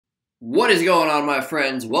What is going on, my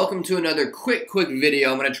friends? Welcome to another quick video.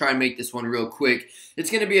 I'm going to try and make this one real quick. It's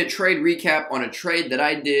going to be a trade recap on a trade that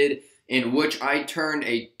I did in which I turned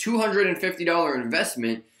a $250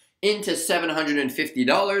 investment into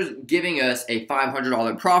 $750, giving us a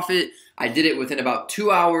 $500 profit. I did it within about 2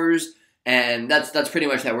 hours, and that's pretty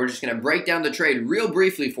much that. We're just going to break down the trade real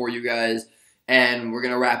briefly for you guys, and we're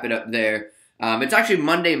going to wrap it up there. It's actually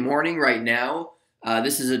Monday morning right now.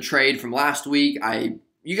 This is a trade from last week.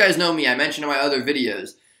 You guys know me, I mentioned in my other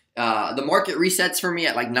videos. The market resets for me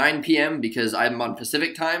at like 9 p.m. because I'm on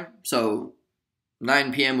Pacific time. So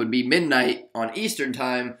 9 p.m. would be midnight on Eastern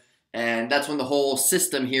time. And that's when the whole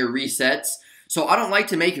system here resets. So I don't like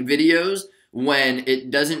to make videos when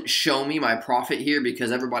it doesn't show me my profit here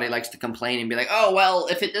because everybody likes to complain and be like, oh, well,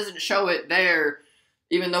 if it doesn't show it there,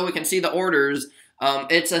 even though we can see the orders,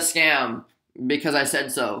 it's a scam because I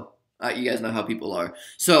said so. You guys know how people are.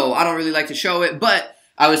 So I don't really like to show it, but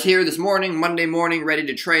I was here this morning, Monday morning, ready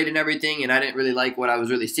to trade and everything, and I didn't really like what I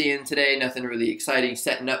was really seeing today. Nothing really exciting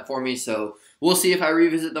setting up for me, so we'll see if I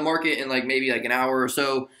revisit the market in maybe an hour or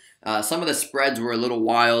so. Some of the spreads were a little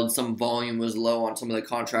wild. Some volume was low on some of the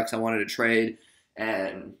contracts I wanted to trade,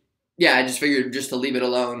 and yeah, I just figured just to leave it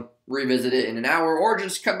alone, revisit it in an hour, or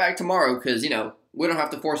just come back tomorrow because, you know, we don't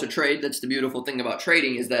have to force a trade. That's the beautiful thing about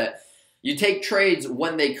trading is that you take trades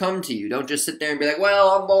when they come to you. Don't just sit there and be like,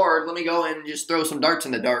 well, I'm bored. Let me go and just throw some darts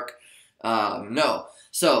in the dark. No.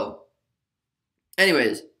 So,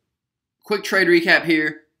 anyways, quick trade recap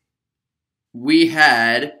here. We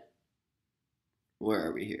had, where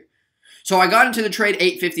are we here? So I got into the trade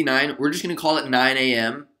 8:59. We're just going to call it 9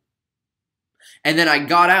 a.m. And then I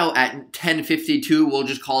got out at 10:52. We'll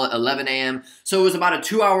just call it 11 a.m. So it was about a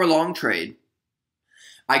 2-hour long trade.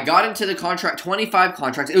 I got into the contract, 25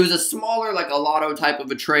 contracts. It was a smaller, like a lotto type of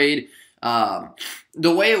a trade.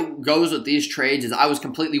 The way it goes with these trades is I was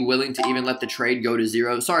completely willing to even let the trade go to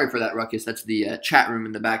zero. Sorry for that ruckus. That's the chat room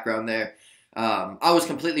in the background there. I was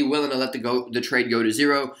completely willing to let the trade go to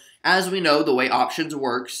zero. As we know, the way options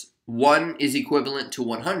works, 1 is equivalent to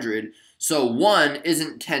 100. So 1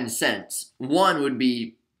 isn't 10 cents. 1 would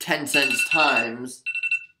be 10 cents times...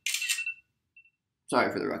 Sorry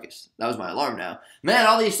for the ruckus. That was my alarm now. Man,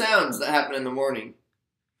 all these sounds that happen in the morning.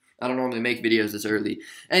 I don't normally make videos this early.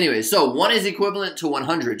 Anyway, so 1 is equivalent to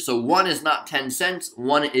 100. So 1 is not 10 cents.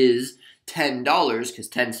 1 is $10 because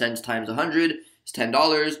 10 cents times 100 is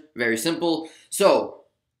 $10. Very simple. So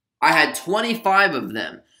I had 25 of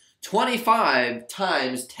them. 25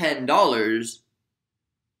 times $10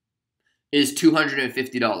 is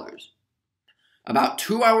 $250. About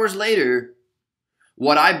 2 hours later,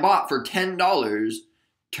 what I bought for $10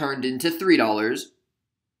 turned into $3.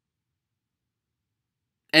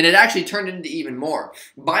 And it actually turned into even more.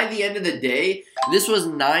 By the end of the day, this was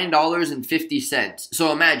 $9.50.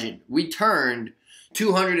 So imagine, we turned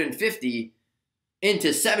 $250 into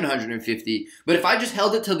 $750. But if I just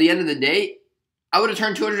held it till the end of the day, I would have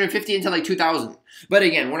turned $250 into like $2,000. But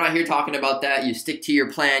again, we're not here talking about that. You stick to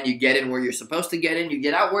your plan. You get in where you're supposed to get in. You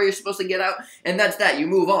get out where you're supposed to get out. And that's that. You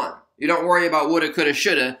move on. You don't worry about woulda, coulda,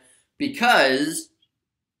 shoulda because,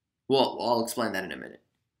 well, I'll explain that in a minute.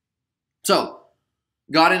 So,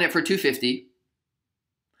 got in it for $250.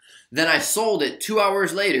 Then I sold it 2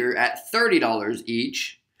 hours later at $30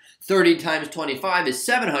 each. 30 times 25 is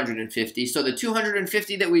 $750. So the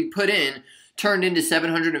 $250 that we put in turned into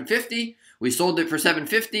 $750. We sold it for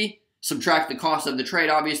 $750. Subtract the cost of the trade,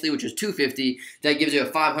 obviously, which is $250. That gives you a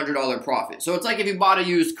 $500 profit. So it's like if you bought a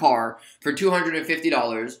used car for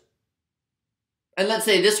 $250. And let's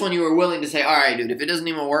say this one you were willing to say, all right, dude, if it doesn't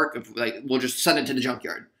even work, we'll just send it to the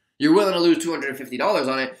junkyard. You're willing to lose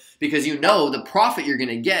 $250 on it because you know the profit you're going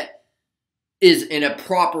to get is in a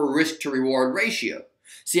proper risk-to-reward ratio.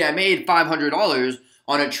 See, I made $500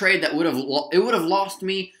 on a trade that would have lost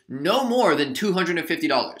me no more than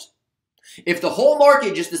 $250. If the whole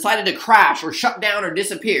market just decided to crash or shut down or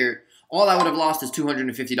disappear, all I would have lost is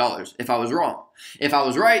 $250 if I was wrong. If I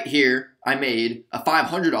was right here, I made a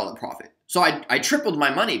 $500 profit. So I tripled my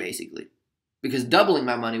money, basically, because doubling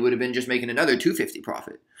my money would have been just making another $250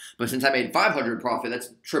 profit. But since I made $500 profit,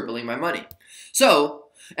 that's tripling my money. So,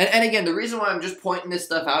 and again, the reason why I'm just pointing this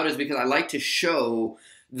stuff out is because I like to show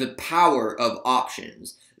the power of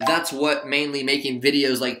options. That's what mainly making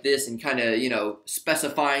videos like this and kind of, you know,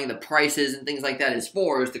 specifying the prices and things like that is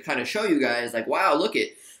for, is to kind of show you guys, like, wow, look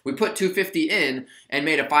it. We put $250 in and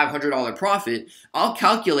made a $500 profit. I'll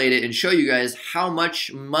calculate it and show you guys how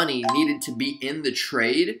much money needed to be in the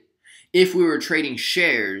trade if we were trading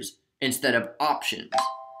shares instead of options.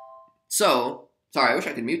 So, sorry, I wish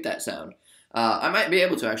I could mute that sound. I might be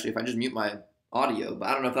able to actually if I just mute my audio, but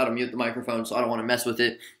I don't know if that'll mute the microphone, so I don't want to mess with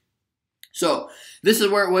it. So this is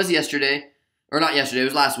where it was yesterday, or not yesterday, it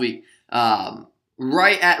was last week.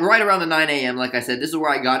 Right around the 9 a.m., like I said, this is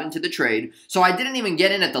where I got into the trade. So I didn't even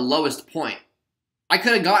get in at the lowest point. I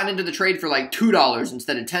could have gotten into the trade for like $2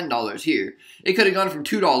 instead of $10 here. It could have gone from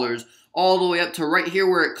 $2 all the way up to right here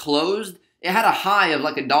where it closed. It had a high of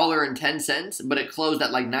like $1.10, but it closed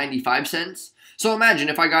at like 95 cents. So imagine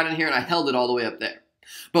if I got in here and I held it all the way up there.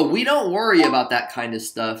 But we don't worry about that kind of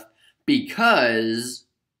stuff because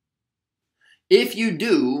if you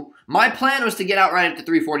do, my plan was to get out right at the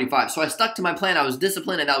 345. So I stuck to my plan. I was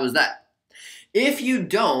disciplined and that was that. If you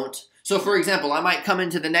don't, so for example, I might come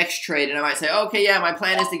into the next trade and I might say, okay, yeah, my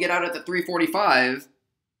plan is to get out at the 345.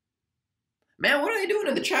 Man, what are they doing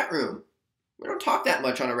in the chat room? We don't talk that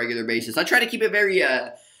much on a regular basis. I try to keep it very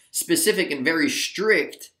specific and very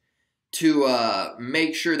strict to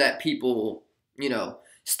make sure that people,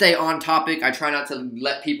 stay on topic. I try not to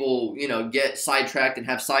let people, get sidetracked and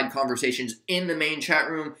have side conversations in the main chat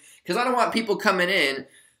room because I don't want people coming in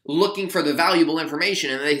looking for the valuable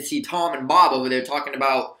information and they see Tom and Bob over there talking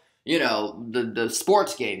about, the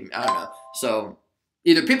sports game. I don't know. So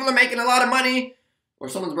either people are making a lot of money or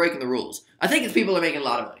someone's breaking the rules. I think it's people are making a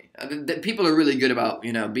lot of money. People are really good about,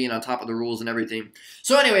 being on top of the rules and everything.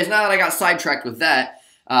 So anyways, now that I got sidetracked with that,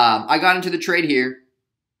 I got into the trade here.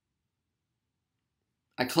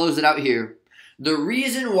 I closed it out here. The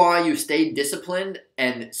reason why you stay disciplined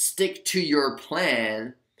and stick to your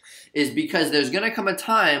plan is because there's going to come a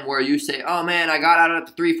time where you say, oh man, I got out at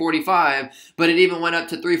the 345, but it even went up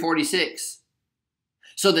to 346.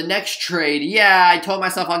 So the next trade, yeah, I told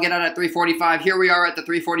myself I'll get out at 345. Here we are at the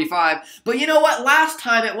 345. But you know what? Last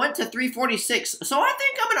time it went to 346. So I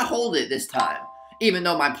think I'm going to hold it this time, even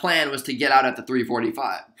though my plan was to get out at the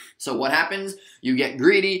 345. So what happens? You get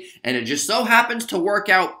greedy, and it just so happens to work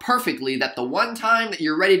out perfectly that the one time that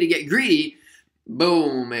you're ready to get greedy,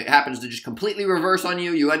 boom, it happens to just completely reverse on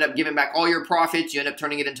you. You end up giving back all your profits. You end up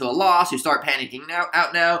turning it into a loss. You start panicking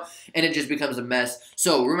out now, and it just becomes a mess.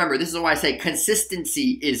 So remember, this is why I say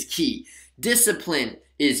consistency is key. Discipline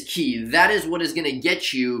is key. That is what is going to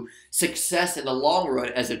get you success in the long run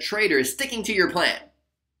as a trader, is sticking to your plan.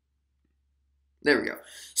 There we go.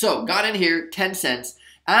 So got in here, 10 cents.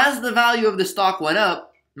 As the value of the stock went up,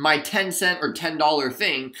 my 10 cent or $10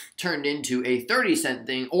 thing turned into a 30 cent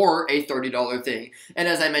thing or a $30 thing. And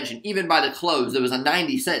as I mentioned, even by the close, it was a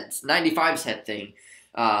 95 cent thing.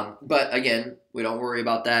 But again, we don't worry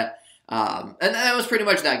about that. And that was pretty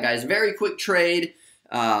much that, guys. Very quick trade.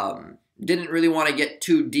 Didn't really want to get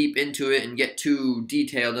too deep into it and get too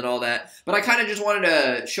detailed and all that. But I kind of just wanted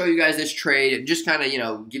to show you guys this trade, just kind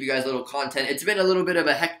of, give you guys a little content. It's been a little bit of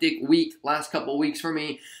a hectic week, last couple weeks for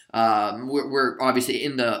me. We're obviously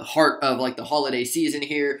in the heart of like the holiday season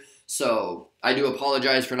here. So I do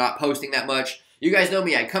apologize for not posting that much. You guys know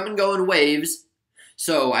me, I come and go in waves.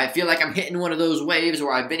 So I feel like I'm hitting one of those waves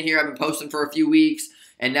where I've been here, I've been posting for a few weeks.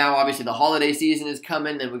 And now obviously the holiday season is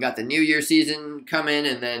coming. Then we got the New Year season coming,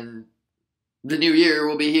 and then the new year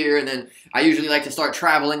will be here, and then I usually like to start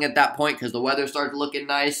traveling at that point because the weather starts looking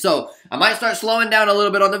nice. So I might start slowing down a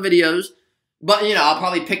little bit on the videos, but, I'll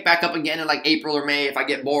probably pick back up again in like April or May if I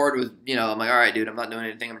get bored with, I'm like, all right, dude, I'm not doing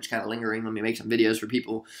anything. I'm just kind of lingering. Let me make some videos for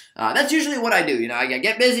people. That's usually what I do. I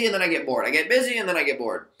get busy and then I get bored. I get busy and then I get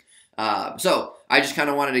bored. So I just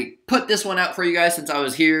kind of wanted to put this one out for you guys since I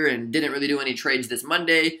was here and didn't really do any trades this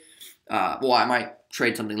Monday. Well, I might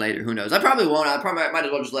trade something later. Who knows? I probably won't. I might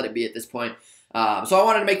as well just let it be at this point. So I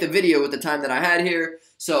wanted to make the video with the time that I had here.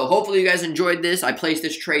 So hopefully you guys enjoyed this. I placed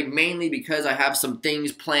this trade mainly because I have some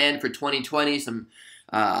things planned for 2020, some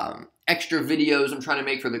extra videos I'm trying to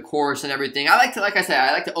make for the course and everything. Like I said,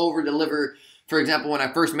 I like to over-deliver. For example, when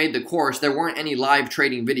I first made the course, there weren't any live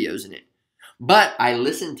trading videos in it. But I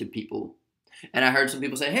listened to people, and I heard some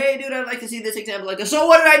people say, hey, dude, I'd like to see this example like this. So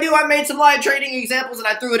what did I do? I made some live trading examples, and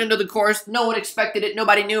I threw it into the course. No one expected it.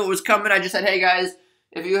 Nobody knew it was coming. I just said, hey, guys,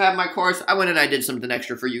 if you have my course, I went and I did something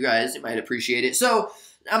extra for you guys. You might appreciate it. So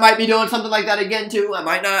I might be doing something like that again, too. I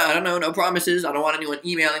might not. I don't know. No promises. I don't want anyone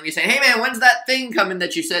emailing me saying, hey, man, when's that thing coming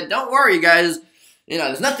that you said? Don't worry, guys.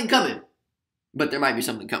 There's nothing coming. But there might be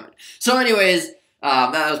something coming. So anyways,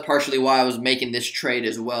 that was partially why I was making this trade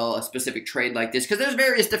as well, a specific trade like this, because there's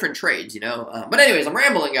various different trades, But anyways, I'm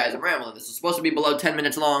rambling, guys. I'm rambling. This is supposed to be below 10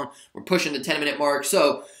 minutes long. We're pushing the 10-minute mark.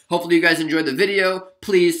 So hopefully you guys enjoyed the video.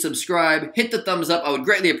 Please subscribe. Hit the thumbs up. I would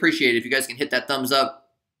greatly appreciate it if you guys can hit that thumbs up.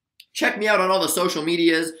 Check me out on all the social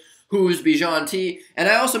medias, Who's Bijan T. And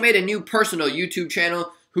I also made a new personal YouTube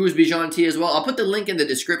channel, Who's Bijan T as well. I'll put the link in the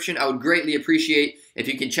description. I would greatly appreciate if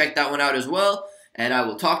you can check that one out as well. And I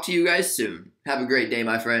will talk to you guys soon. Have a great day,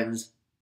 my friends.